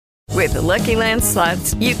With the Lucky Land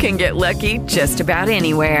Slots, you can get lucky just about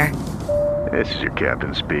anywhere. This is your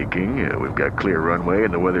captain speaking. We've got clear runway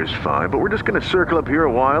and the weather's fine, but we're just going to circle up here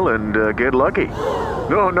a while and get lucky.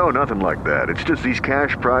 No, nothing like that. It's just these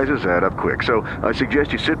cash prizes add up quick. So I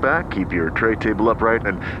suggest you sit back, keep your tray table upright,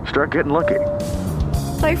 and start getting lucky.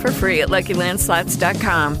 Play for free at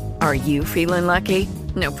LuckyLandSlots.com. Are you feeling lucky?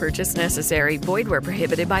 No purchase necessary. Void where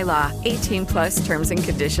prohibited by law. 18+ terms and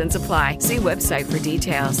conditions apply. See website for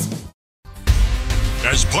details.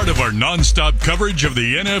 As part of our nonstop coverage of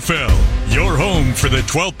the NFL, your home for the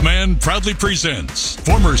 12th man proudly presents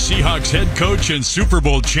former Seahawks head coach and Super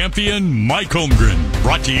Bowl champion Mike Holmgren.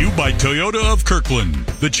 Brought to you by Toyota of Kirkland.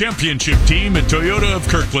 The championship team at Toyota of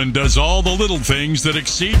Kirkland does all the little things that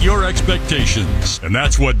exceed your expectations. And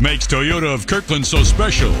that's what makes Toyota of Kirkland so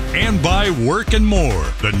special. And by Work and More,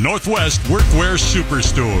 the Northwest Workwear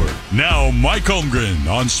Superstore. Now, Mike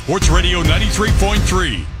Holmgren on Sports Radio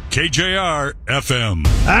 93.3. KJR FM.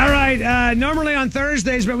 All right. Normally on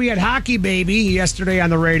Thursdays, but we had Hockey Baby yesterday on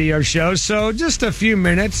the radio show. So just a few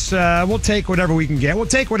minutes. We'll take whatever we can get. We'll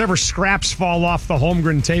take whatever scraps fall off the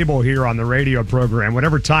Holmgren table here on the radio program.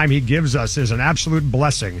 Whatever time he gives us is an absolute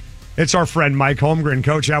blessing. It's our friend Mike Holmgren.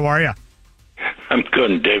 Coach, how are you? I'm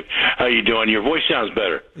good, Dave. How you doing? Your voice sounds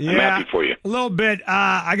better. Yeah, I'm happy for you. A little bit.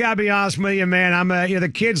 I gotta be honest with you, man. I'm the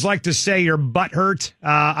kids like to say you're butthurt.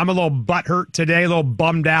 I'm a little butthurt today, a little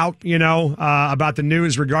bummed out, about the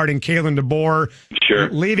news regarding Kalen DeBoer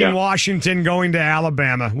leaving Washington, going to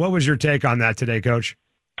Alabama. What was your take on that today, Coach?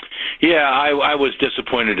 Yeah, I was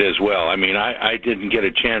disappointed as well. I mean, I didn't get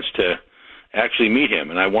a chance to actually meet him,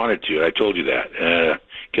 and I wanted to. I told you that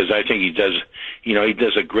because I think he did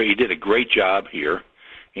a great job here.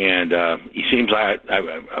 And he seems like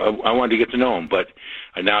I wanted to get to know him, but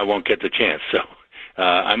now I won't get the chance. So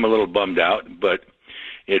I'm a little bummed out, but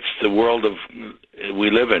it's the world we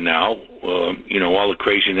live in now. All the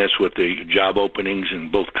craziness with the job openings in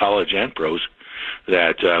both college and pros.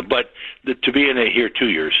 To be in it here 2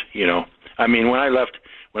 years, I mean, when I left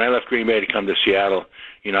Green Bay to come to Seattle,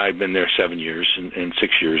 I'd been there 7 years and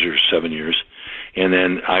 6 years or 7 years, and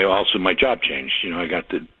then my job changed. I got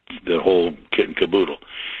the whole kit and caboodle.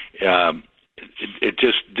 It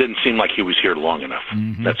just didn't seem like he was here long enough.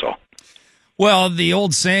 Mm-hmm. That's all. Well, the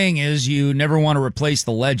old saying is you never want to replace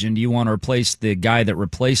the legend. You want to replace the guy that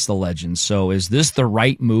replaced the legend. So is this the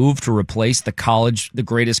right move to replace the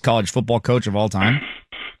greatest college football coach of all time?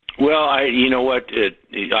 Well, you know what?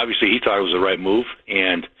 Obviously, he thought it was the right move,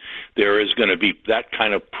 and there is going to be that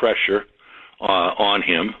kind of pressure on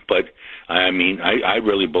him. But I mean, I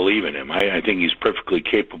really believe in him. I think he's perfectly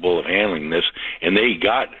capable of handling this, and they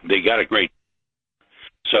got a great.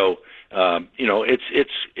 So it's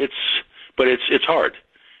hard.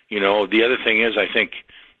 The other thing is, I think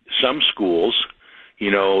some schools,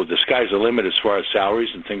 the sky's the limit as far as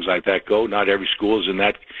salaries and things like that go. Not every school is in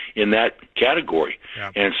that category,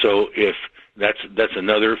 and so if that's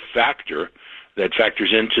another factor that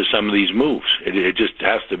factors into some of these moves. It just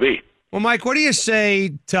has to be. Well, Mike, what do you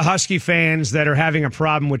say to Husky fans that are having a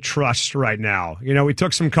problem with trust right now? We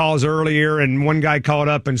took some calls earlier, and one guy called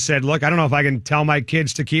up and said, look, I don't know if I can tell my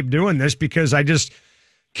kids to keep doing this because I just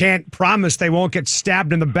can't promise they won't get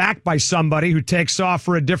stabbed in the back by somebody who takes off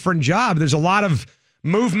for a different job. There's a lot of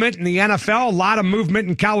movement in the NFL, a lot of movement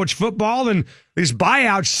in college football, and these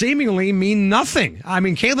buyouts seemingly mean nothing. I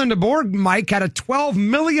mean, Kalen DeBoer, Mike, had a $12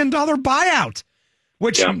 million buyout,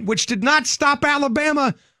 which did not stop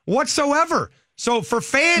Alabama whatsoever. So for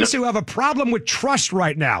fans who have a problem with trust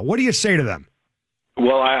right now, what do you say to them?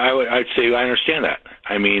 Well, I'd say I understand that.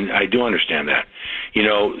 I mean, I do understand that.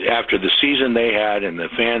 After the season they had and the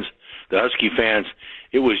Husky fans,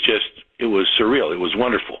 it was surreal. It was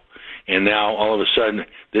wonderful. And now all of a sudden,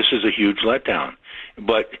 this is a huge letdown.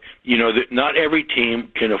 But, not every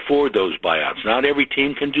team can afford those buyouts. Not every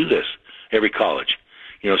team can do this, every college.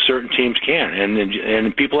 Certain teams can,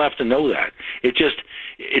 and people have to know that. It just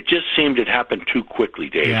seemed it happened too quickly,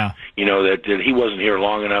 Dave. Yeah. That he wasn't here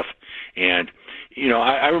long enough, and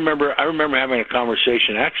I remember having a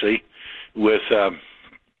conversation actually with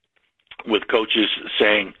coaches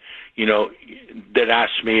saying, that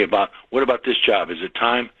asked me about what about this job? Is it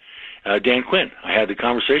time? Dan Quinn. I had the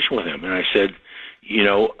conversation with him, and I said,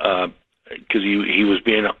 because he was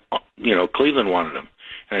being, Cleveland wanted him.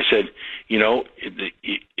 And I said,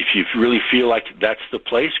 if you really feel like that's the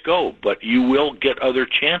place, go. But you will get other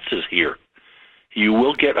chances here. You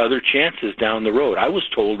will get other chances down the road. I was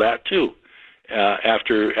told that too.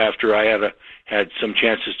 After I had some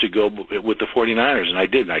chances to go with the 49ers, and I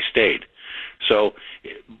did, and I stayed. So,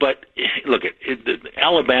 but look,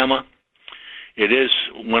 Alabama, it is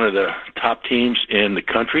one of the top teams in the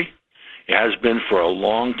country. It has been for a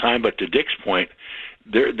long time. But to Dick's point,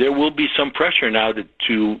 there will be some pressure now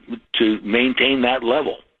to maintain that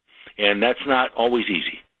level, and that's not always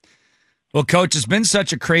easy. Well, Coach, it's been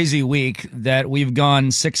such a crazy week that we've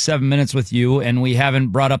gone 6-7 minutes with you, and we haven't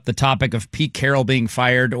brought up the topic of Pete Carroll being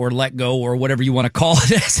fired or let go or whatever you want to call it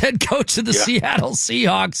as head coach of the Seattle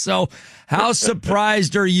Seahawks. So how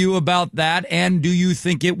surprised are you about that, and do you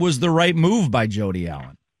think it was the right move by Jody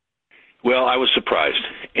Allen? Well, I was surprised,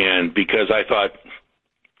 and because I thought,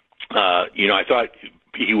 I thought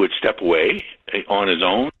he would step away on his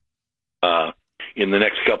own in the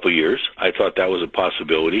next couple of years. I thought that was a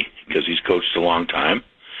possibility because he's coached a long time,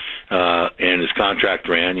 and his contract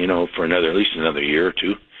ran, for at least another year or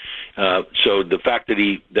two. So the fact that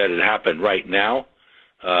it happened right now,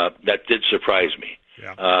 that did surprise me.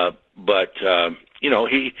 Yeah.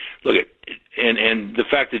 And the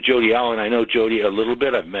fact that Jody Allen, I know Jody a little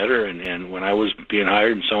bit. I've met her, and when I was being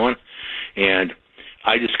hired and so on, and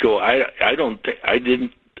I just go,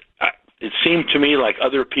 it seemed to me like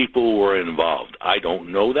other people were involved. I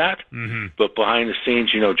don't know that, but behind the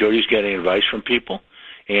scenes, Jody's getting advice from people,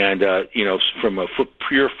 and from a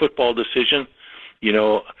pure football decision,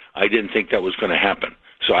 I didn't think that was going to happen.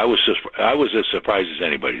 So I was as surprised as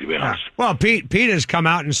anybody, to be honest. Well, Pete has come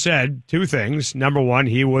out and said two things. Number one,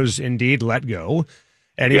 he was indeed let go,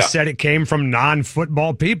 and he said it came from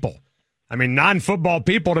non-football people. I mean, non-football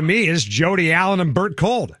people to me is Jody Allen and Bert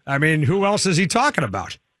Kold. I mean, who else is he talking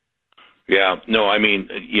about? Yeah, no, I mean,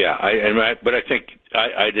 but I think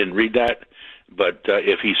I didn't read that. But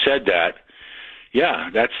if he said that,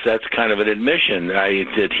 that's kind of an admission that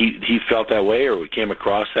he felt that way or came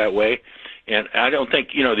across that way. And I don't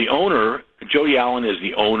think, the owner, Jody Allen is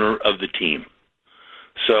the owner of the team.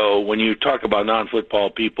 So when you talk about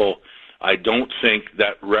non-football people, I don't think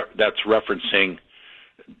that's referencing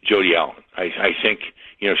Jody Allen. I think,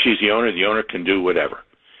 she's the owner. The owner can do whatever.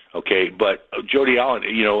 Okay, but Jody Allen,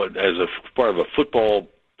 as a part of a football,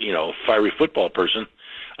 fiery football person,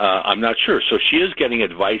 I'm not sure. So she is getting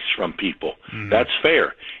advice from people. That's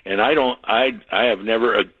fair. And I have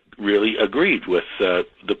never really agreed with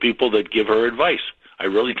the people that give her advice. I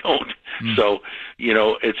really don't. So,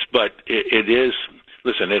 it is,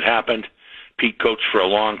 listen, it happened. Pete coached for a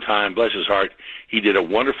long time. Bless his heart. He did a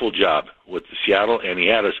wonderful job with Seattle, and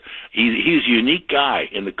he's a unique guy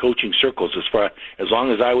in the coaching circles as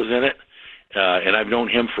long as I was in it, and I've known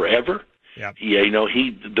him forever. Yep.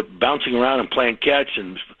 The bouncing around and playing catch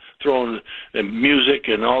and throwing and music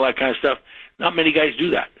and all that kind of stuff. Not many guys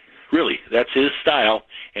do that. Really, that's his style,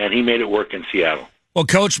 and he made it work in Seattle. Well,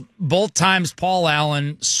 Coach, both times Paul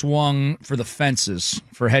Allen swung for the fences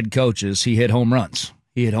for head coaches, he hit home runs.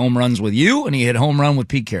 He hit home runs with you, and he hit home run with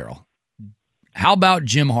Pete Carroll. How about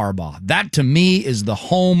Jim Harbaugh? That, to me, is the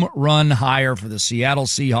home run hire for the Seattle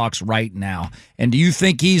Seahawks right now. And do you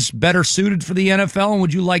think he's better suited for the NFL, and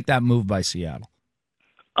would you like that move by Seattle?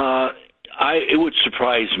 It would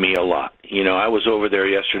surprise me a lot. I was over there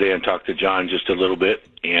yesterday and talked to John just a little bit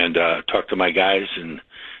and talked to my guys, and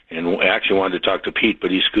I actually wanted to talk to Pete,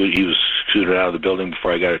 but he was scooted out of the building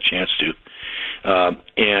before I got a chance to.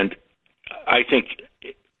 And I think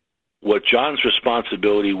what John's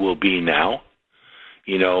responsibility will be now,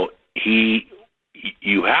 he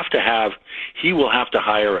will have to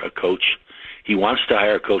hire a coach. He wants to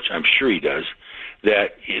hire a coach. I'm sure he does.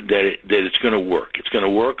 That it's going to work. It's going to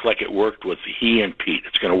work like it worked with he and Pete.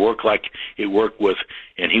 It's going to work like it worked with,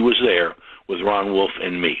 and he was there with Ron Wolf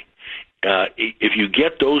and me. If you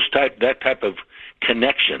get that type of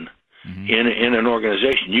connection in an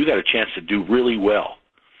organization, you got a chance to do really well.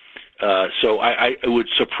 So it would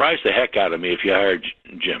surprise the heck out of me if you hired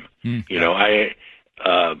Jim. He's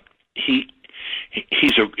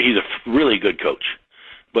a really good coach.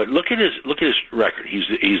 But look at his record.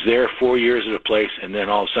 He's there 4 years at a place, and then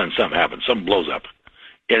all of a sudden something happens. Something blows up,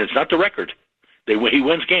 and it's not the record. He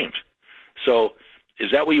wins games. So is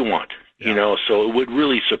that what you want? Yeah. So it would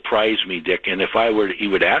really surprise me, Dick. And if he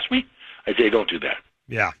would ask me, I'd say don't do that.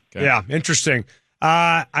 Yeah, okay. Yeah, interesting.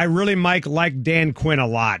 I really, Mike, like Dan Quinn a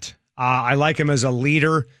lot. I like him as a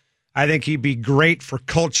leader. I think he'd be great for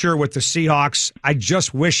culture with the Seahawks. I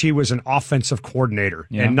just wish he was an offensive coordinator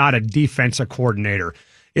and not a defensive coordinator.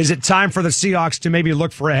 Is it time for the Seahawks to maybe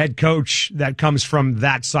look for a head coach that comes from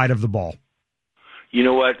that side of the ball? You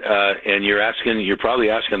know what? And you're probably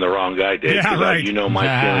asking the wrong guy, Dave. Yeah, right.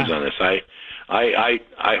 My feelings on this.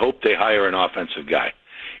 I hope they hire an offensive guy.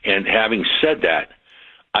 And having said that,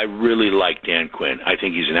 I really like Dan Quinn. I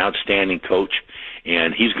think he's an outstanding coach,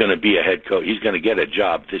 and he's going to be a head coach. He's going to get a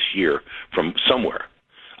job this year from somewhere.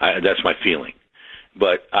 That's my feeling.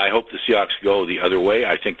 But I hope the Seahawks go the other way.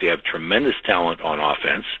 I think they have tremendous talent on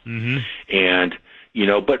offense, and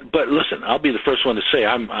But listen, I'll be the first one to say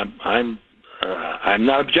I'm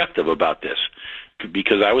not objective about this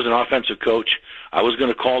because I was an offensive coach. I was going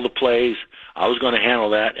to call the plays. I was going to handle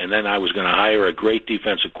that, and then I was going to hire a great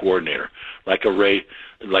defensive coordinator like Sherm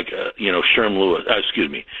Lewis.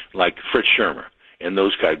 Like Fritz Shermer and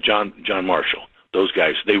those guys, John Marshall. Those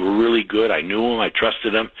guys, they were really good. I knew them. I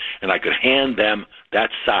trusted them, and I could hand them that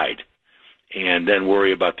side and then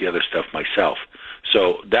worry about the other stuff myself.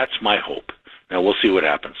 So that's my hope. Now, we'll see what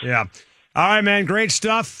happens. Yeah. All right, man. Great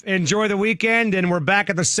stuff. Enjoy the weekend, and we're back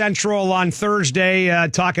at the Central on Thursday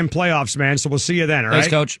talking playoffs, man. So we'll see you then, all right?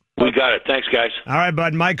 Thanks, Coach. We got it. Thanks, guys. All right,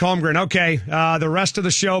 bud. Mike Holmgren. Okay, the rest of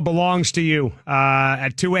the show belongs to you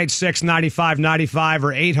at 286-9595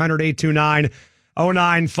 or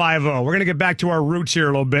 800-829-0950. We're going to get back to our roots here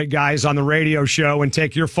a little bit, guys, on the radio show and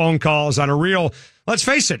take your phone calls on a real, let's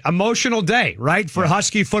face it, emotional day, right, for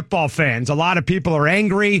Husky football fans. A lot of people are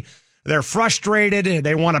angry. They're frustrated.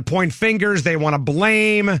 They want to point fingers. They want to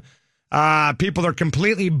blame. People are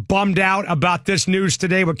completely bummed out about this news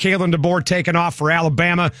today with Kalen DeBoer taking off for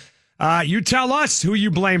Alabama. You tell us who you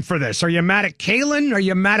blame for this. Are you mad at Kalen? Are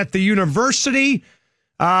you mad at the university?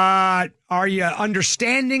 Are you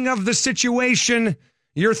understanding of the situation?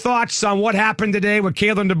 Your thoughts on what happened today with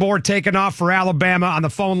Kalen DeBoer taking off for Alabama on the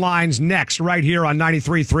phone lines next, right here on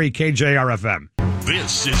 93.3 KJRFM.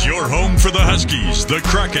 This is your home for the Huskies, the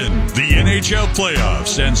Kraken, the NHL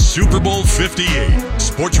playoffs, and Super Bowl 58.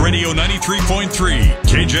 Sports Radio 93.3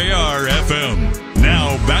 KJR-FM.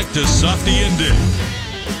 Now back to Softy and Dick.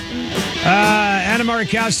 Anna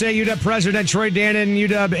Maricause, UW President Troy Dannon,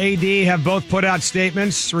 UW AD have both put out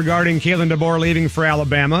statements regarding Kalen DeBoer leaving for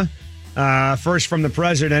Alabama. First from the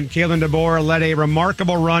president, Kalen DeBoer led a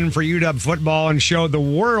remarkable run for UW football and showed the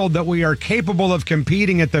world that we are capable of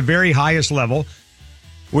competing at the very highest level.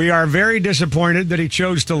 We are very disappointed that he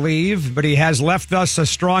chose to leave, but he has left us a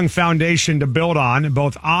strong foundation to build on,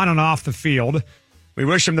 both on and off the field. We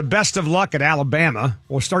wish him the best of luck at Alabama.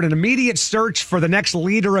 We'll start an immediate search for the next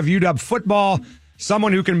leader of UW football,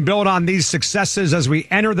 someone who can build on these successes as we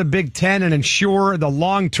enter the Big Ten and ensure the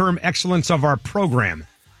long-term excellence of our program.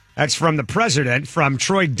 That's from the president, from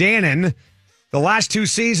Troy Dannon. The last 2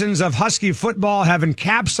 seasons of Husky football have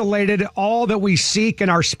encapsulated all that we seek in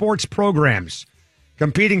our sports programs.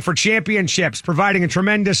 Competing for championships, providing a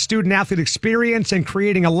tremendous student-athlete experience, and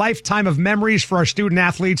creating a lifetime of memories for our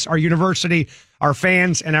student-athletes, our university, our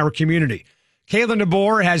fans, and our community. Kalen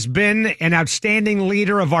DeBoer has been an outstanding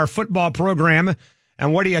leader of our football program,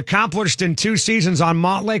 and what he accomplished in 2 seasons on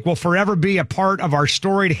Montlake will forever be a part of our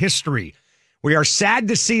storied history. We are sad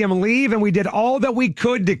to see him leave, and we did all that we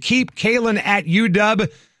could to keep Kalen at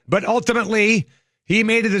UW, but ultimately he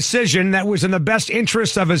made a decision that was in the best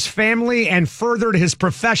interest of his family and furthered his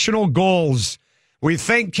professional goals. We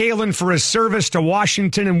thank Kalen for his service to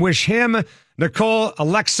Washington and wish him, Nicole,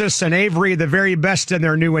 Alexis, and Avery the very best in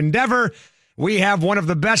their new endeavor. We have one of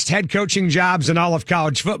the best head coaching jobs in all of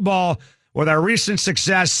college football. With our recent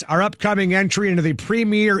success, our upcoming entry into the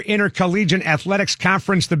premier intercollegiate athletics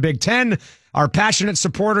conference, the Big Ten, our passionate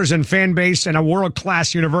supporters and fan base, and a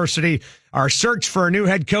world-class university, our search for a new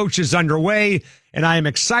head coach is underway, and I am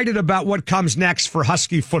excited about what comes next for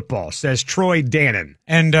Husky football, says Troy Dannon.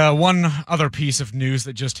 And one other piece of news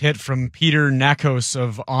that just hit from Peter Nakos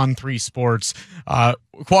of On3 Sports.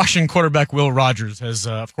 Washington quarterback Will Rogers has,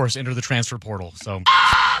 of course, entered the transfer portal. So,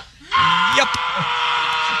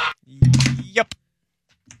 Yep.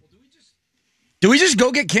 Do we just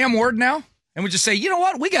go get Cam Ward now? And we just say, you know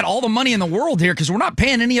what? We got all the money in the world here because we're not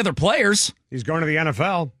paying any other players. He's going to the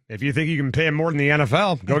NFL. If you think you can pay him more than the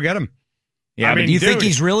NFL, go get him. Yeah, but do you think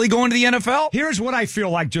he's really going to the NFL? Here's what I feel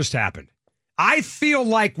like just happened. I feel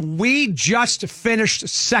like we just finished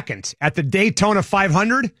second at the Daytona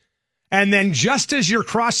 500, and then just as you're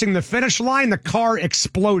crossing the finish line, the car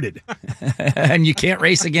exploded. And you can't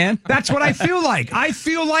race again? That's what I feel like. I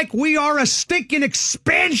feel like we are a stinking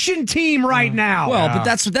expansion team right now. Well, but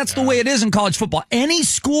that's the way it is in college football. Any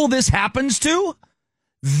school this happens to,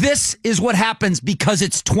 this is what happens because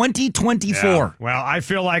it's 2024. Yeah. Well, I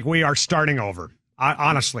feel like we are starting over.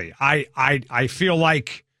 Honestly, I feel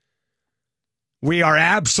like we are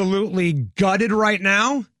absolutely gutted right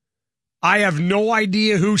now. I have no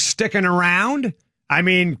idea who's sticking around. I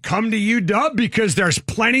mean, come to UW because there's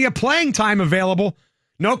plenty of playing time available.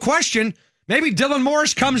 No question. Maybe Dylan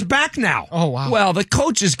Morris comes back now. Oh, wow. Well, the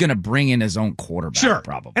coach is going to bring in his own quarterback, sure,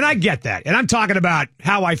 probably. And I get that. And I'm talking about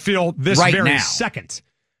how I feel this right very now. second.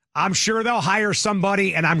 I'm sure they'll hire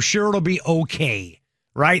somebody, and I'm sure it'll be okay,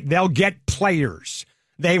 right? They'll get players.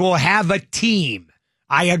 They will have a team.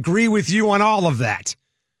 I agree with you on all of that.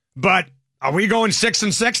 But are we going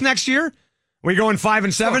 6-6 next year? Are we going 5-7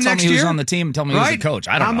 next year? Tell me who's on the team. Tell me who's the coach.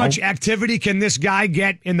 I don't know. How much activity can this guy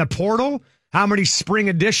get in the portal? How many spring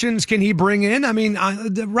additions can he bring in? I mean,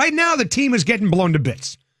 right now the team is getting blown to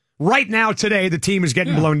bits. Right now, today, the team is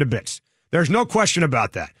getting blown to bits. There's no question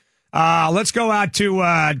about that. Let's go out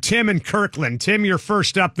to Tim in Kirkland. Tim, you're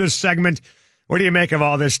first up this segment. What do you make of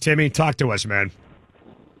all this, Timmy? Talk to us, man.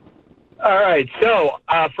 All right, so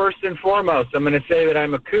first and foremost, I'm going to say that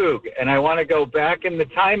I'm a Coug, and I want to go back in the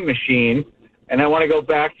time machine, and I want to go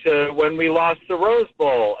back to when we lost the Rose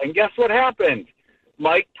Bowl. And guess what happened?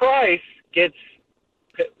 Mike Price gets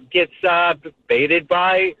baited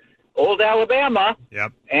by old Alabama,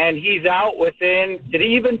 and he's out within. Did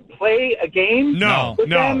he even play a game? No, with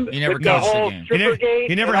them? He never with coached the whole a game.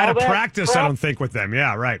 He never had a practice, crap? I don't think, with them.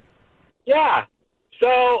 Yeah, right. Yeah.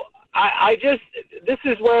 So I just, this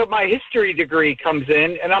is where my history degree comes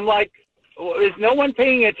in, and I'm like, is no one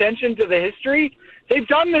paying attention to the history? They've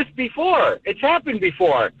done this before. It's happened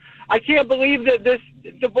before. I can't believe that this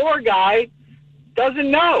DeBoer guy doesn't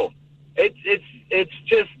know. It's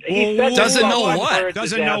just he said doesn't know what?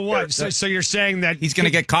 Doesn't know what? So you're saying that he's going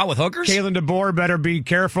to get caught with hookers? Kalen DeBoer better be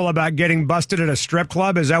careful about getting busted at a strip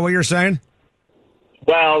club. Is that what you're saying?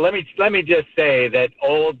 Well, let me just say that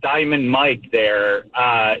old Diamond Mike there.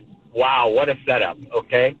 Wow, what a setup.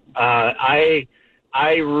 Okay, I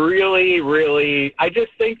really, I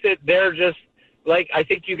just think that they're just like, I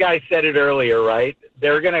think you guys said it earlier, right?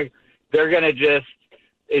 They're gonna just.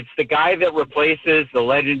 It's the guy that replaces the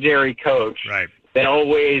legendary coach that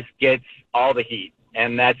always gets all the heat.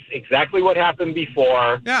 And that's exactly what happened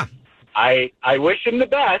before. Yeah. I wish him the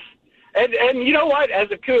best. And you know what?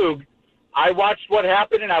 As a Coug, I watched what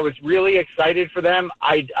happened, and I was really excited for them.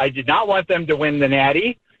 I did not want them to win the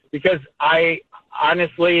Natty because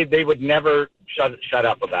honestly, they would never shut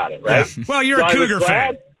up about it, right? Yeah. Well, you're so a Cougar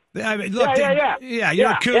fan. I mean, look, you're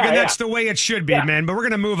a Cougar. That's the way it should be, man. But we're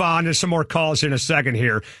going to move on to some more calls in a second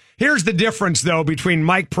here. Here's the difference, though, between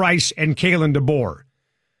Mike Price and Kalen DeBoer.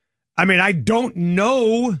 I mean, I don't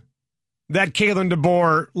know that Kalen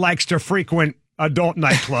DeBoer likes to frequent adult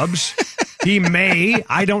nightclubs. He may.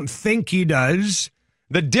 I don't think he does.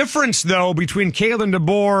 The difference, though, between Kalen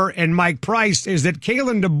DeBoer and Mike Price is that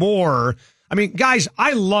Kalen DeBoer, I mean, guys,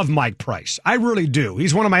 I love Mike Price. I really do.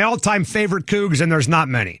 He's one of my all-time favorite Cougs, and there's not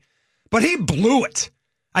many. But he blew it.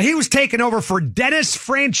 He was taking over for Dennis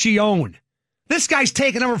Franchione. This guy's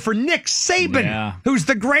taking over for Nick Saban, who's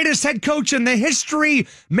the greatest head coach in the history,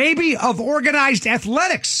 maybe, of organized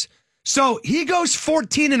athletics. So he goes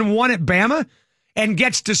 14-1 at Bama and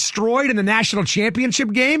gets destroyed in the national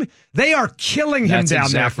championship game. They are killing him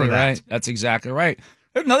down there for that. Right. That's exactly right.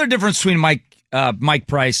 There's another difference between Mike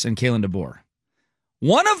Price and Kalen DeBoer.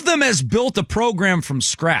 One of them has built a program from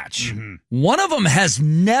scratch. Mm-hmm. One of them has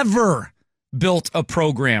never built a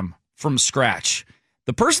program from scratch.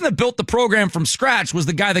 The person that built the program from scratch was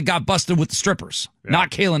the guy that got busted with the strippers, not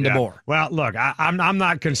Kalen DeBoer. Well, look, I'm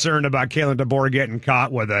not concerned about Kalen DeBoer getting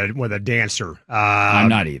caught with a dancer. I'm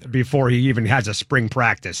not either. Before he even has a spring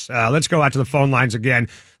practice. Let's go out to the phone lines again.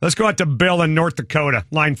 Let's go out to Bill in North Dakota.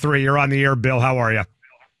 Line 3, you're on the air, Bill. How are you?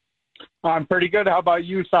 I'm pretty good. How about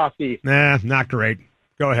you, Softy? Nah, not great.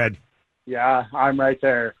 Go ahead. Yeah, I'm right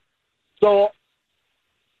there. So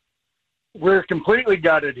we're completely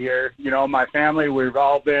gutted here. You know, my family, we've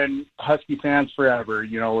all been Husky fans forever.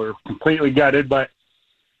 You know, we're completely gutted, but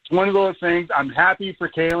it's one of those things. I'm happy for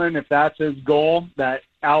Kalen if that's his goal, that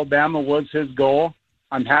Alabama was his goal.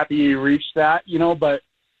 I'm happy he reached that, you know, but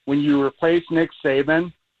when you replace Nick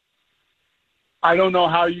Saban, I don't know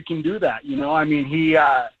how you can do that. You know, I mean,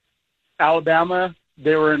 Alabama,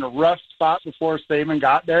 they were in a rough spot before Saban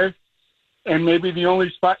got there. And maybe the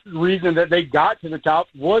only reason that they got to the top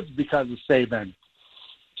was because of Saban.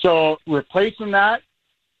 So replacing that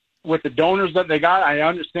with the donors that they got, I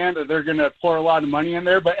understand that they're going to pour a lot of money in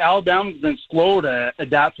there, but Alabama's been slow to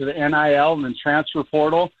adapt to the NIL and the transfer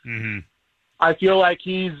portal. Mm-hmm. I feel like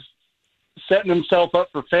he's setting himself up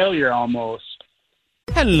for failure almost.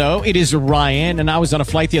 Hello, it is Ryan, and I was on a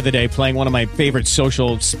flight the other day playing one of my favorite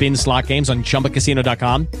social spin slot games on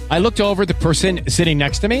ChumbaCasino.com. I looked over at the person sitting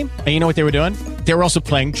next to me, and you know what they were doing? They were also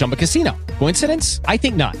playing Chumba Casino. Coincidence? I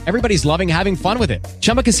think not. Everybody's loving having fun with it.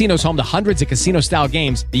 Chumba Casino is home to hundreds of casino-style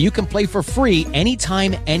games that you can play for free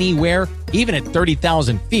anytime, anywhere, even at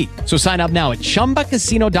 30,000 feet. So sign up now at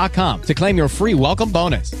ChumbaCasino.com to claim your free welcome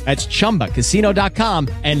bonus. That's ChumbaCasino.com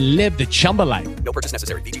and live the Chumba life. No purchase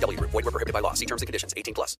necessary. VGW. Void where prohibited by law. See terms and conditions.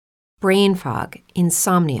 18+. Brain fog,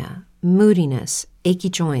 insomnia, moodiness, achy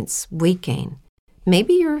joints, weight gain.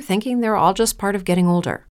 Maybe you're thinking they're all just part of getting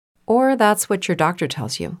older. Or that's what your doctor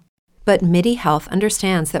tells you. But MIDI Health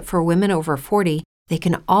understands that for women over 40, they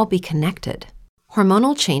can all be connected.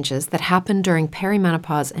 Hormonal changes that happen during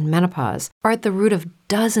perimenopause and menopause are at the root of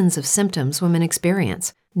dozens of symptoms women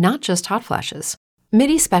experience, not just hot flashes.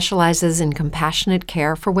 MIDI specializes in compassionate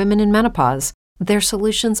care for women in menopause. Their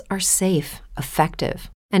solutions are safe, effective,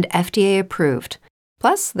 and FDA approved.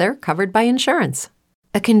 Plus, they're covered by insurance.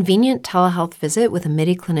 A convenient telehealth visit with a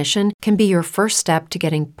MIDI clinician can be your first step to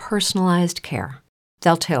getting personalized care.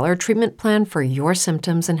 They'll tailor a treatment plan for your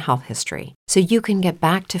symptoms and health history so you can get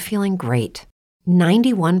back to feeling great.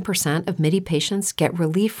 91% of MIDI patients get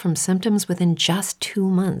relief from symptoms within just 2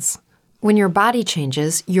 months. When your body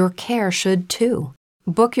changes, your care should too.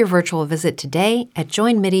 Book your virtual visit today at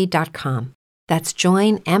joinmidi.com. That's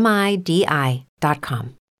joinmidi.com.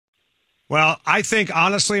 Well, I think,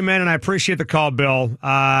 honestly, man, and I appreciate the call, Bill,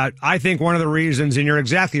 I think one of the reasons, and you're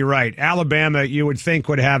exactly right, Alabama, you would think,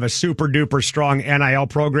 would have a super-duper strong NIL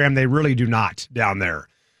program. They really do not down there.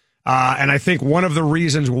 And I think one of the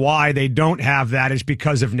reasons why they don't have that is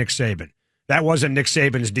because of Nick Saban. That wasn't Nick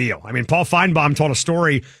Saban's deal. I mean, Paul Feinbaum told a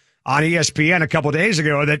story on ESPN a couple of days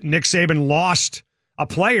ago that Nick Saban lost a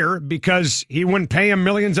player because he wouldn't pay him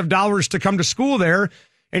millions of dollars to come to school there,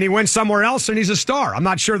 and he went somewhere else, and he's a star. I'm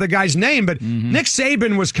not sure the guy's name, but Nick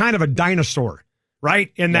Saban was kind of a dinosaur, right,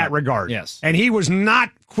 in that regard. Yes. And he was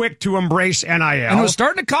not quick to embrace NIL. And it was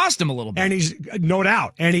starting to cost him a little bit. And he's, no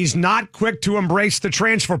doubt, and he's not quick to embrace the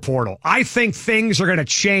transfer portal. I think things are going to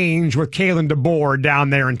change with Kalen DeBoer down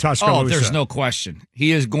there in Tuscaloosa. Oh, there's no question.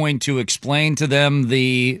 He is going to explain to them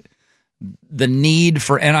the need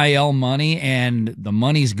for NIL money, and the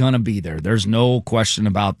money's going to be there. There's no question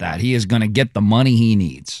about that. He is going to get the money he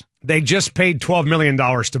needs. They just paid $12 million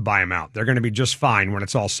to buy him out. They're going to be just fine when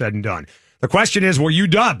it's all said and done. The question is, will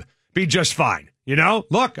UW be just fine? You know,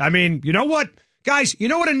 look, I mean, you know what, guys, you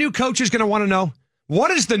know what a new coach is going to want to know?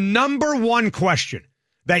 What is the number one question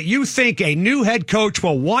that you think a new head coach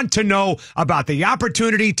will want to know about the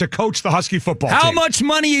opportunity to coach the Husky football team? How much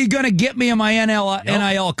money are you going to get me in my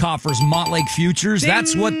NIL coffers, Montlake Futures? Ding,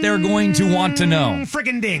 that's what they're going to want to know.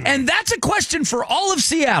 Friggin' ding. And that's a question for all of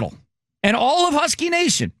Seattle and all of Husky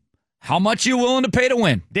Nation. How much are you willing to pay to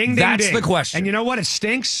win? Ding, ding, that's ding. the question. And you know what? It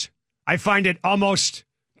stinks. I find it almost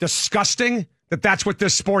disgusting that that's what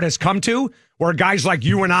this sport has come to, where guys like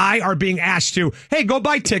you and I are being asked to, hey, go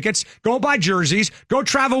buy tickets, go buy jerseys, go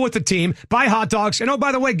travel with the team, buy hot dogs, and oh,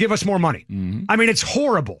 by the way, give us more money. Mm-hmm. I mean, it's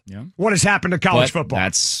horrible what has happened to college football.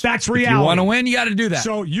 That's reality. If you want to win, you got to do that.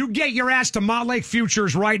 So you get your ass to Montlake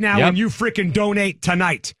Futures right now and you freaking donate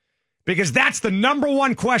tonight, because that's the number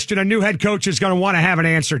one question a new head coach is going to want to have an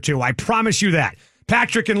answer to. I promise you that.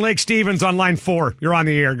 Patrick and Lake Stevens on line 4. You're on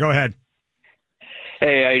the air. Go ahead.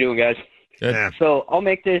 Hey, how you doing, guys? Yeah. So I'll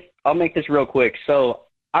make this real quick. So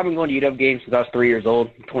I've been going to UW games since I was 3 years old.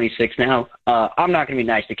 I'm 26 now. I'm not going to be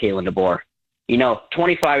nice to Kalen DeBoer.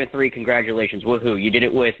 25-3, congratulations, woohoo! You did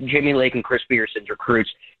it with Jimmy Lake and Chris Peterson's recruits.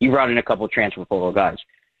 You brought in a couple of transfer portal guys.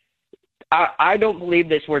 I don't believe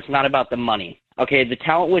this where it's not about the money. Okay, the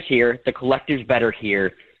talent was here. The collective's better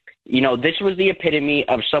here. This was the epitome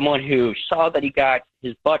of someone who saw that he got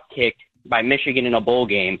his butt kicked by Michigan in a bowl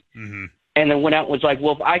game. Mm-hmm. And then went out and was like,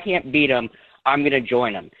 well, if I can't beat him, I'm going to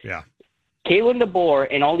join him. Yeah. Kalen DeBoer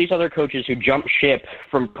and all these other coaches who jumped ship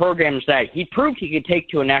from programs that he proved he could take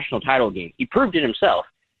to a national title game. He proved it himself.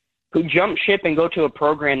 Who jump ship and go to a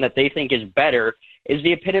program that they think is better is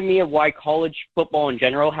the epitome of why college football in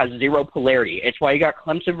general has zero polarity. It's why you got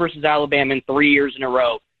Clemson versus Alabama in 3 years in a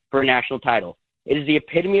row for a national title. It is the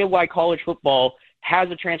epitome of why college football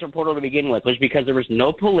has a transfer portal to begin with, was because there was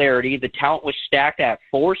no polarity. The talent was stacked at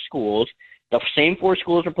 4 schools. The same 4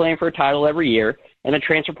 schools were playing for a title every year, and the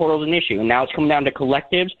transfer portal is an issue. And now it's coming down to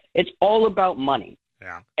collectives. It's all about money.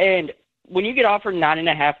 Yeah. And when you get offered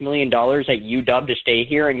 $9.5 million at UW to stay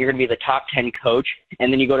here and you're going to be the top 10 coach,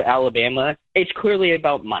 and then you go to Alabama, it's clearly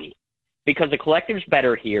about money because the collective's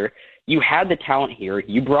better here. You had the talent here.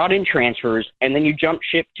 You brought in transfers, and then you jump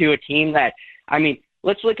ship to a team that,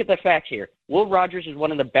 let's look at the facts here. Will Rogers is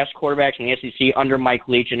one of the best quarterbacks in the SEC under Mike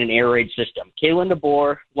Leach in an air raid system. Kalen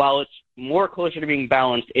DeBoer, while it's more closer to being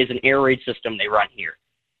balanced, is an air raid system they run here.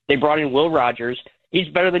 They brought in Will Rogers. He's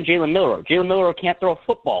better than Jalen Milroe. Jalen Milroe can't throw a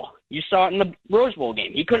football. You saw it in the Rose Bowl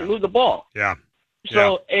game. He couldn't move the ball. Yeah.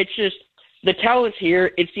 So it's just the talent's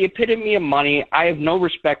here. It's the epitome of money. I have no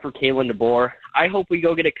respect for Kalen DeBoer. I hope we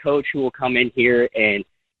go get a coach who will come in here and,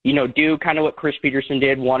 do kind of what Chris Peterson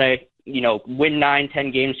did, want to, win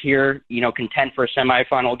 9-10 games here, contend for a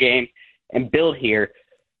semifinal game and build here.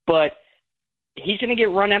 But he's going to get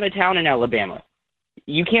run out of town in Alabama.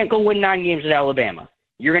 You can't go win 9 games at Alabama.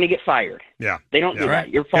 you're going to get fired. Yeah. They don't do that.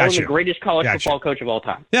 You're following the greatest college football coach of all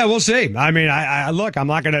time. Yeah, we'll see. I mean, I look, I'm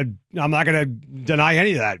not gonna deny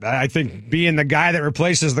any of that. I think being the guy that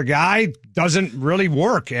replaces the guy doesn't really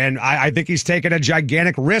work, and I think he's taking a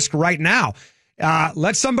gigantic risk right now.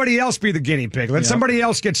 Let somebody else be the guinea pig. Let somebody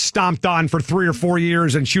else get stomped on for 3 or 4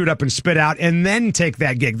 years and shoot up and spit out, and then take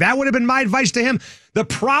that gig. That would have been my advice to him. The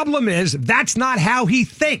problem is that's not how he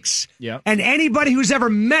thinks. Yep. And anybody who's ever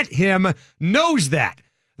met him knows that.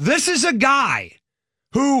 This is a guy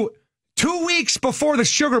who 2 weeks before the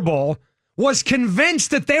Sugar Bowl was convinced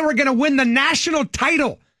that they were going to win the national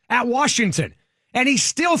title at Washington. And he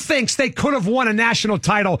still thinks they could have won a national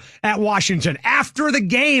title at Washington. After the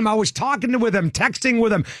game, I was talking with him, texting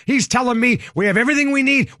with him. He's telling me, we have everything we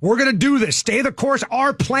need. We're going to do this. Stay the course.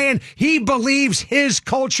 Our plan. He believes his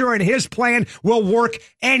culture and his plan will work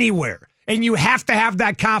anywhere. And you have to have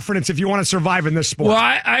that confidence if you want to survive in this sport. Well,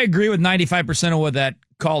 I agree with 95% of what that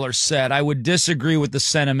caller said. I would disagree with the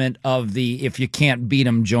sentiment of the if you can't beat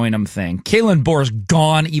them, join them thing. Kalen DeBoer's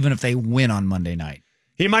gone even if they win on Monday night.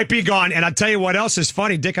 He might be gone. And I'll tell you what else is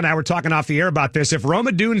funny. Dick and I were talking off the air about this. If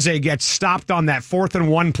Roma Dunze gets stopped on that 4th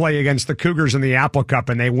and 1 play against the Cougars in the Apple Cup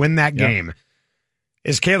and they win that game,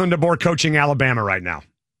 is Kalen DeBoer coaching Alabama right now?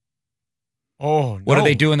 Oh, no. What do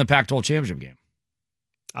they do in the Pac-12 championship game?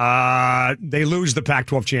 They lose the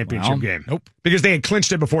Pac-12 championship game. Nope. Because they had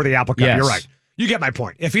clinched it before the Apple Cup. Yes. You're right. You get my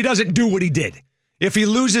point. If he doesn't do what he did, if he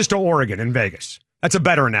loses to Oregon in Vegas, that's a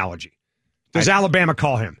better analogy. Does Alabama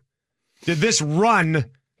call him? Did this run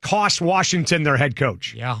cost Washington their head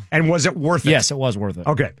coach? Yeah. And was it worth it? Yes, it was worth it.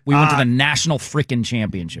 Okay. We went to the national freaking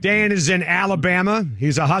championship. Dan is in Alabama.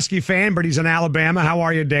 He's a Husky fan, but he's in Alabama. How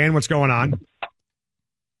are you, Dan? What's going on?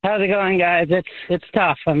 How's it going, guys? It's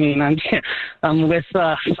tough. I mean, I'm with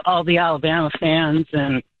all the Alabama fans,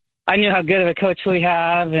 and I knew how good of a coach we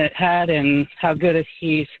had and how good as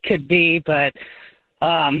he could be, but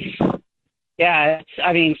yeah,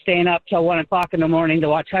 staying up till 1 o'clock in the morning to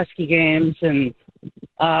watch Husky games, and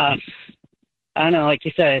I don't know, like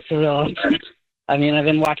you said, it's a real. I mean, I've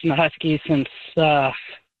been watching the Huskies since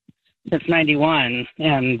 '91,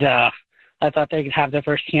 and I thought they could have their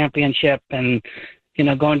first championship, and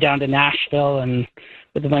going down to Nashville and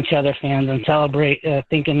with a bunch of other fans and celebrate,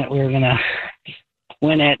 thinking that we were gonna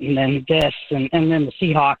win it, and then this, and then the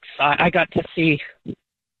Seahawks. I got to see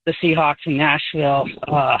the Seahawks in Nashville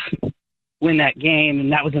win that game,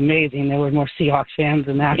 and that was amazing. There were more Seahawks fans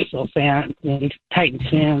than Nashville fans and Titans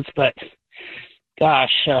fans, but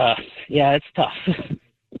gosh, yeah, it's tough.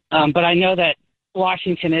 But I know that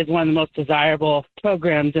Washington is one of the most desirable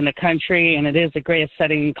programs in the country, and it is the greatest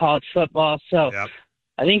setting in college football. So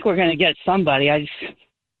I think we're going to get somebody. I just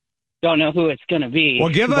don't know who it's going to be. Well,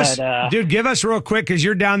 give us real quick, because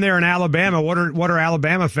you're down there in Alabama. What are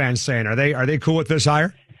Alabama fans saying? Are they cool with this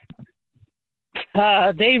hire?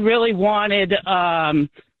 They really wanted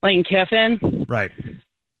Lane Kiffin, right?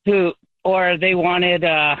 Or they wanted,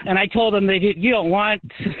 and I told them you don't want.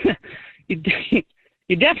 You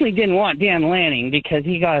definitely didn't want Dan Lanning because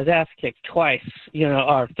he got his ass kicked twice,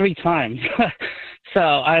 or 3 times. So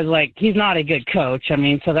I was like, he's not a good coach. I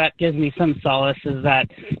mean, so that gives me some solace. Is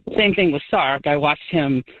that same thing with Sark? I watched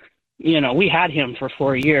him. We had him for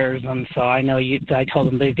 4 years, and so I know I told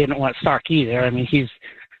them they didn't want Sark either. I mean, he's.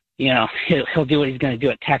 He'll do what he's going to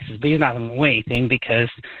do at Texas, but he's not going to win anything because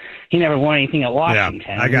he never won anything at Washington.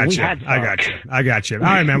 Yeah, I got you. All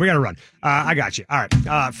right, man, we got to run. I got you. All right,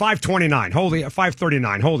 5:29.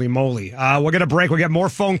 5:39. Holy moly. We'll get a break. We'll get more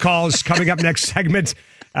phone calls coming up next segment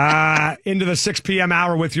into the 6 p.m.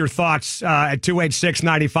 hour with your thoughts at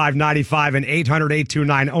 286-9595 and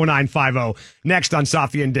 800-829-0950. Next on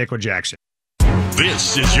Softy and Dick with Jackson.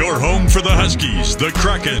 This is your home for the Huskies, the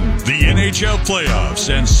Kraken, the NHL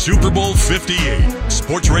playoffs, and Super Bowl 58.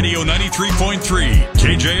 Sports Radio 93.3,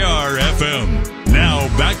 KJR FM. Now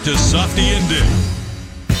back to Softy and Dick.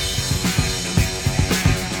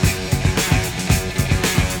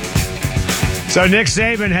 So Nick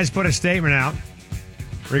Saban has put a statement out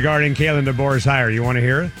regarding Kalen DeBoer's hire. You want to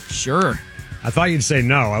hear it? Sure. I thought you'd say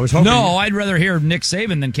no. I was hoping. No, I'd rather hear Nick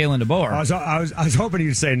Saban than Kalen DeBoer. I was hoping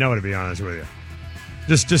you'd say no, to be honest with you.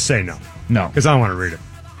 Just say no. No. Because I don't want to read it.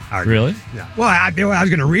 Really? Yeah. Well, I was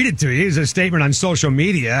going to read it to you. It's a statement on social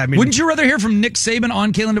media. I mean, wouldn't you rather hear from Nick Saban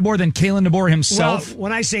on Kalen DeBoer than Kalen DeBoer himself? Well,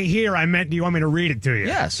 when I say here, I meant, do you want me to read it to you?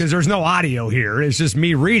 Yes. Because there's no audio here. It's just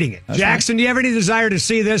me reading it. That's Jackson, do you have any desire to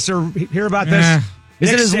see this or hear about this? Is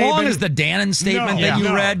Nick it as Saban? long as the Dannon statement that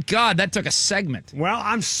you read? God, that took a segment. Well,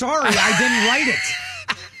 I'm sorry. I didn't write it.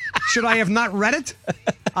 Should I have not read it?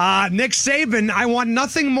 Nick Saban, I want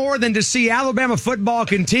nothing more than to see Alabama football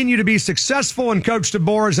continue to be successful, and Coach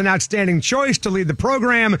DeBoer is an outstanding choice to lead the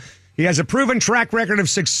program. He has a proven track record of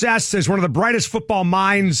success as one of the brightest football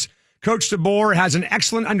minds. Coach DeBoer has an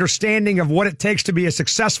excellent understanding of what it takes to be a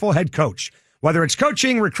successful head coach. Whether it's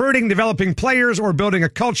coaching, recruiting, developing players, or building a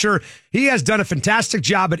culture, he has done a fantastic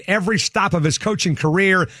job at every stop of his coaching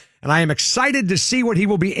career, and I am excited to see what he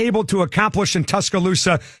will be able to accomplish in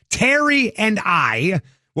Tuscaloosa. Terry and I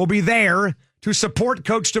will be there to support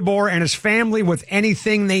Coach DeBoer and his family with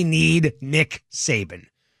anything they need. Nick Saban.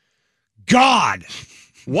 God,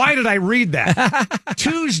 why did I read that?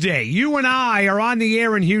 Tuesday, you and I are on the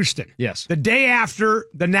air in Houston. Yes. The day after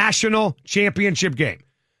the national championship game.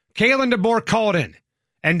 Kalen DeBoer called in,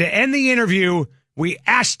 and to end the interview, we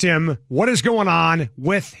asked him what is going on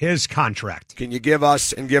with his contract. Can you give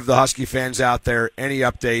us and give the Husky fans out there any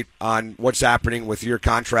update on what's happening with your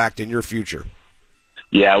contract and your future?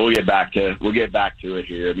 Yeah, we'll get back to it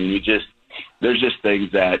here. I mean, there's just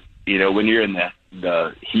things that, when you're in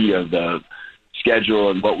the heat of the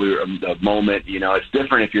schedule and the moment, it's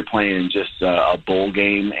different if you're playing just a bowl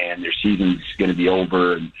game and your season's going to be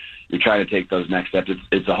over and you're trying to take those next steps.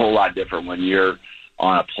 It's a whole lot different when you're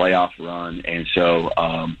on a playoff run. And so,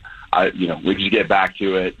 we just get back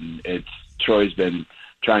to it. And Troy's been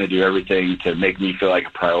trying to do everything to make me feel like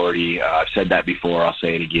a priority. I've said that before. I'll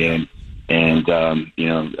say it again. And,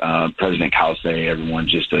 President Kalse, everyone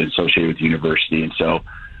just associated with the university. And so,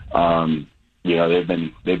 they've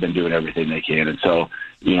been doing everything they can. And so,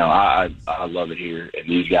 I love it here. And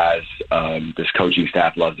these guys, this coaching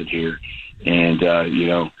staff loves it here.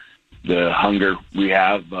 And, the hunger we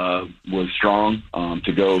have was strong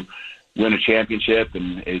to go win a championship,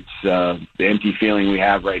 and it's the empty feeling we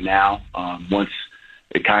have right now. Once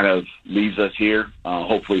it kind of leaves us here,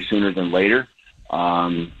 hopefully sooner than later,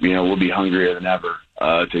 we'll be hungrier than ever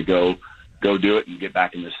to go do it and get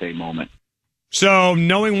back in the same moment. So,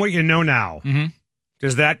 knowing what you know now,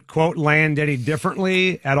 does that quote land any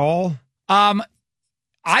differently at all?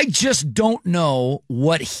 I just don't know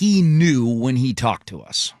what he knew when he talked to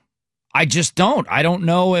us. I just don't. I don't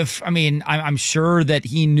know if, I'm sure that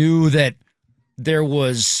he knew that there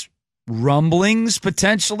was rumblings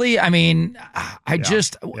potentially. Saban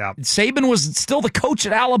was still the coach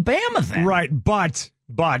at Alabama then. Right, but,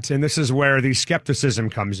 and this is where the skepticism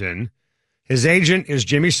comes in, his agent is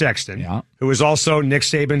Jimmy Sexton, who is also Nick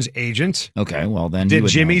Saban's agent. Okay, well then. Did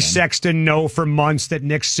Jimmy Sexton know for months that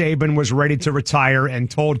Nick Saban was ready to retire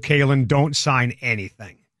and told Kalen, don't sign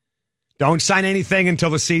anything? Don't sign anything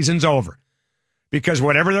until the season's over. Because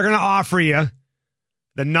whatever they're going to offer you,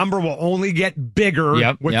 the number will only get bigger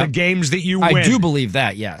with the games that you win. I do believe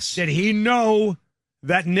that, yes. Did he know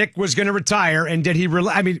that Nick was going to retire? And did he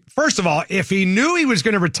first of all, if he knew he was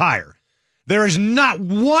going to retire, there is not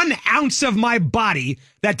 1 ounce of my body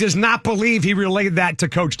that does not believe he relayed that to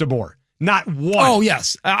Coach DeBoer. Not one. Oh,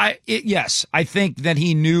 yes. Yes. I think that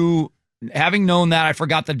he knew. Having known that, I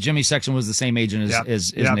forgot that Jimmy Sexton was the same agent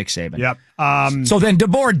as Nick Saban. Yep. So then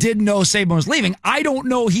DeBoer did know Saban was leaving. I don't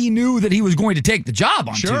know he knew that he was going to take the job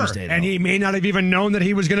on Tuesday. And he may not have even known that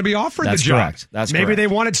he was going to be offered the job. Correct. That's Maybe correct. They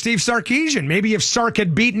wanted Steve Sarkisian. Maybe if Sark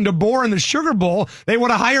had beaten DeBoer in the Sugar Bowl, they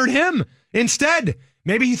would have hired him instead.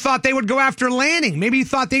 Maybe he thought they would go after Lanning. Maybe he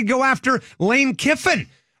thought they'd go after Lane Kiffin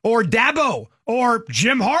or Dabo or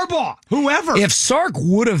Jim Harbaugh, whoever. If Sark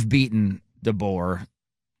would have beaten DeBoer,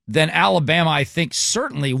 then Alabama, I think,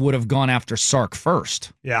 certainly would have gone after Sark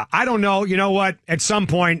first. Yeah, I don't know. You know what? At some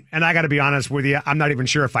point, and I got to be honest with you, I'm not even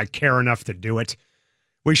sure if I care enough to do it.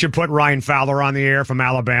 We should put Ryan Fowler on the air from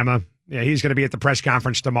Alabama. Yeah, he's going to be at the press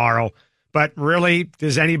conference tomorrow. But really,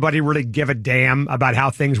 does anybody really give a damn about how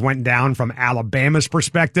things went down from Alabama's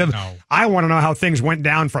perspective? No. I want to know how things went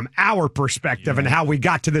down from our perspective and how we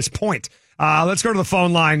got to this point. Let's go to the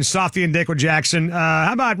phone line. Softy and Dick with Jackson.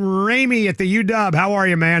 How about Ramey at the UW? How are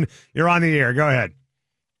you, man? You're on the air. Go ahead.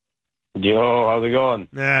 Yo, how's it going?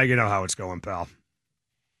 Yeah, you know how it's going, pal.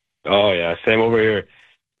 Oh, yeah, same over here.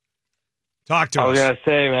 Talk to us. I was going to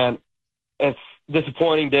say, man, it's a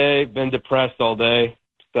disappointing day. Been depressed all day.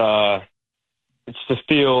 It's just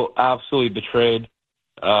feel absolutely betrayed.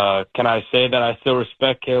 Can I say that I still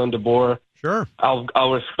respect Kalen DeBoer? Sure.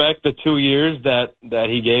 I'll respect the 2 years that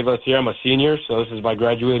he gave us here. I'm a senior, so this is my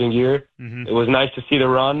graduating year. Mm-hmm. It was nice to see the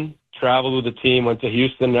run, travel with the team, went to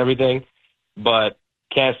Houston and everything, but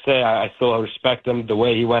can't say I still respect him the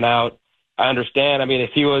way he went out. I understand. I mean, if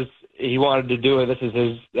he wanted to do it,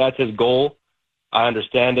 that's his goal. I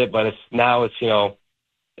understand it, but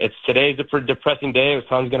it's today's a pretty depressing day. The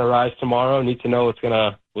sun's going to rise tomorrow. I need to know what's going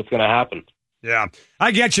to happen. Yeah,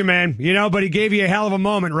 I get you, man. But he gave you a hell of a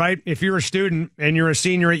moment, right? If you're a student and you're a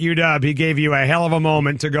senior at UW, he gave you a hell of a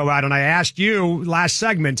moment to go out. And I asked you last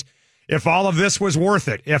segment if all of this was worth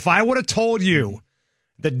it. If I would have told you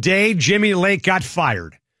the day Jimmy Lake got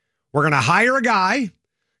fired, we're going to hire a guy.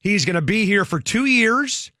 He's going to be here for 2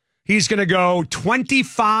 years. He's going to go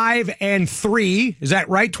 25-3. Is that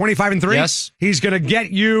right? 25-3? Yes. He's going to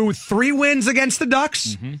get you 3 wins against the Ducks.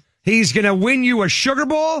 Mm-hmm. He's going to win you a Sugar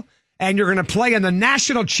Bowl. And you're going to play in the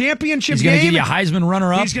national championship game. He's going to give you a Heisman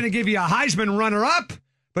runner-up. He's going to give you a Heisman runner-up,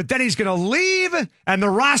 but then he's going to leave, and the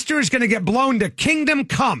roster is going to get blown to kingdom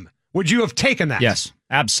come. Would you have taken that? Yes,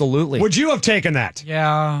 absolutely. Would you have taken that?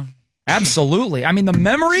 Yeah. Absolutely. I mean, the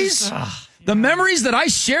memories that I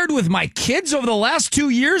shared with my kids over the last 2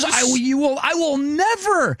 years, I will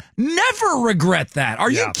never regret that. Are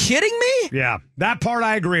you kidding me? Yeah, that part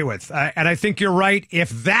I agree with. And I think you're right. If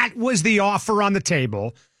that was the offer on the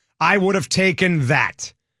table, I would have taken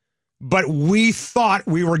that. But we thought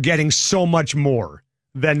we were getting so much more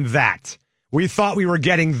than that. We thought we were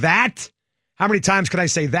getting that. How many times could I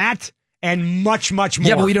say that? And much, much more.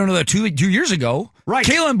 Yeah, but we don't know that 2 years ago. Right.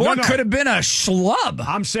 Kalen DeBoer could have been a schlub.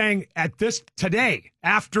 I'm saying today,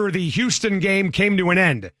 after the Houston game came to an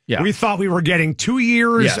end, we thought we were getting 2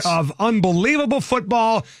 years of unbelievable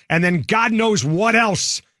football and then God knows what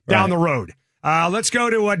else down the road. Let's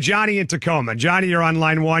go to Johnny in Tacoma. Johnny, you're on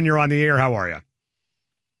line 1. You're on the air. How are you?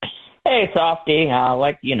 Hey, Softy.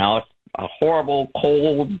 It's a horrible,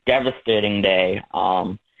 cold, devastating day.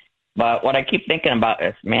 But what I keep thinking about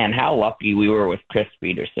is, man, how lucky we were with Chris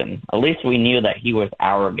Peterson. At least we knew that he was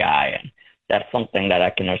our guy, and that's something that I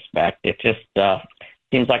can respect. It just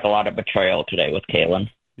seems like a lot of betrayal today with Kalen.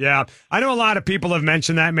 Yeah, I know a lot of people have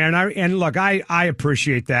mentioned that, man. Look, I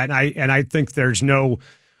appreciate that, and I think there's no.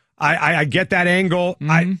 I get that angle.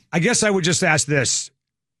 Mm-hmm. I guess I would just ask this.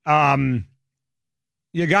 You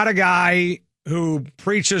got a guy who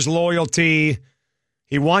preaches loyalty.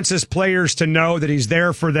 He wants his players to know that he's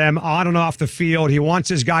there for them on and off the field. He wants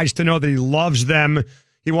his guys to know that he loves them.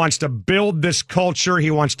 He wants to build this culture.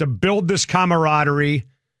 He wants to build this camaraderie.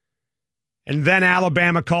 And then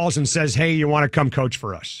Alabama calls and says, hey, you want to come coach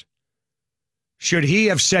for us? Should he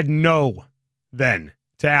have said no then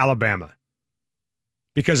to Alabama?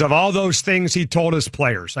 Because of all those things he told his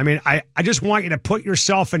players. I mean, I just want you to put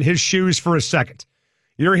yourself in his shoes for a second.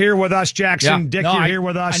 You're here with us, Jackson. Dick, you're here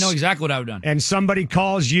with us. I know exactly what I would have done. And somebody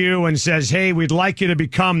calls you and says, hey, we'd like you to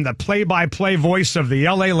become the play-by-play voice of the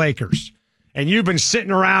L.A. Lakers. And you've been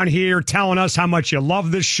sitting around here telling us how much you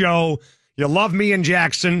love this show. You love me and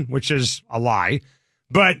Jackson, which is a lie.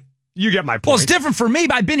 But you get my point. Well, it's different for me.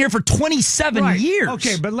 I've been here for 27 years.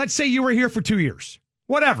 Okay, but let's say you were here for 2 years.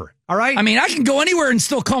 Whatever, all right? I mean, I can go anywhere and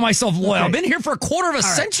still call myself loyal. Okay. I've been here for a quarter of a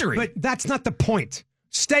century. But that's not the point.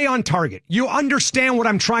 Stay on target. You understand what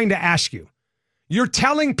I'm trying to ask you. You're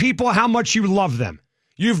telling people how much you love them.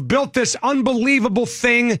 You've built this unbelievable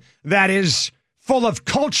thing that is full of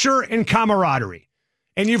culture and camaraderie.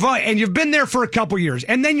 And you've been there for a couple years.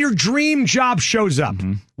 And then your dream job shows up.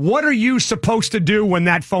 Mm-hmm. What are you supposed to do when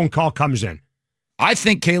that phone call comes in? I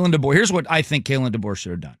think Kalen DeBoer, here's what I think Kalen DeBoer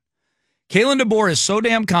should have done. Kalen DeBoer is so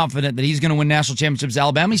damn confident that he's going to win national championships at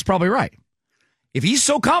Alabama, he's probably right. If he's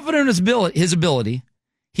so confident in his ability,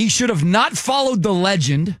 he should have not followed the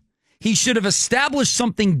legend. He should have established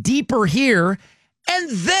something deeper here and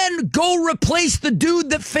then go replace the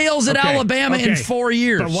dude that fails at Alabama in 4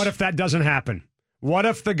 years. But what if that doesn't happen? What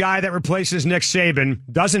if the guy that replaces Nick Saban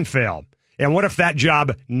doesn't fail? And what if that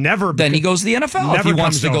job never... Then he goes to the NFL if he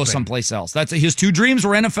wants to go someplace else. That's his 2 dreams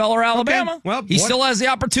were NFL or Alabama. Okay. Well, he still has the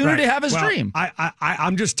opportunity to have his dream.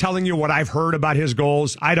 I'm just telling you what I've heard about his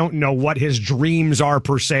goals. I don't know what his dreams are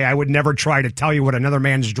per se. I would never try to tell you what another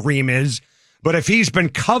man's dream is. But if he's been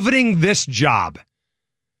coveting this job,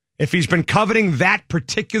 if he's been coveting that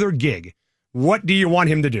particular gig, what do you want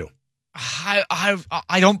him to do? I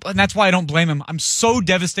don't, and that's why I don't blame him. I'm so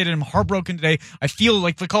devastated. I'm heartbroken today. I feel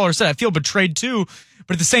like the caller said, I feel betrayed too.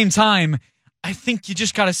 But at the same time, I think you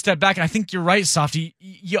just got to step back. And I think you're right, Softy.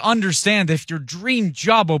 You understand that if your dream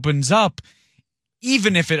job opens up,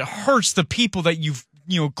 even if it hurts the people that you've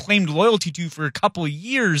claimed loyalty to for a couple of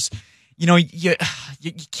years, you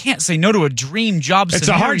can't say no to a dream job scenario. It's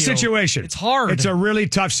a hard situation. It's hard. It's a really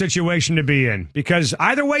tough situation to be in because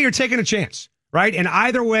either way, you're taking a chance. Right? And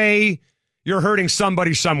either way, you're hurting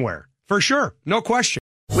somebody somewhere. For sure. No question.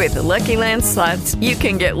 With the Lucky Land Slots, you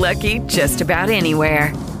can get lucky just about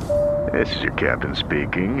anywhere. This is your captain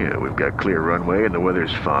speaking. We've got clear runway and the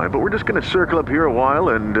weather's fine, but we're just going to circle up here a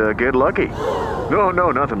while and get lucky.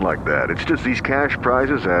 No, nothing like that. It's just these cash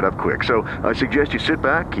prizes add up quick. So I suggest you sit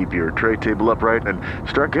back, keep your tray table upright, and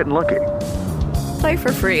start getting lucky. Play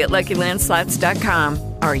for free at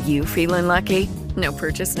LuckyLandSlots.com. Are you feeling lucky? No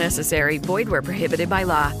purchase necessary. Void where prohibited by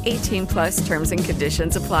law. 18+ terms and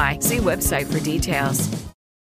conditions apply. See website for details.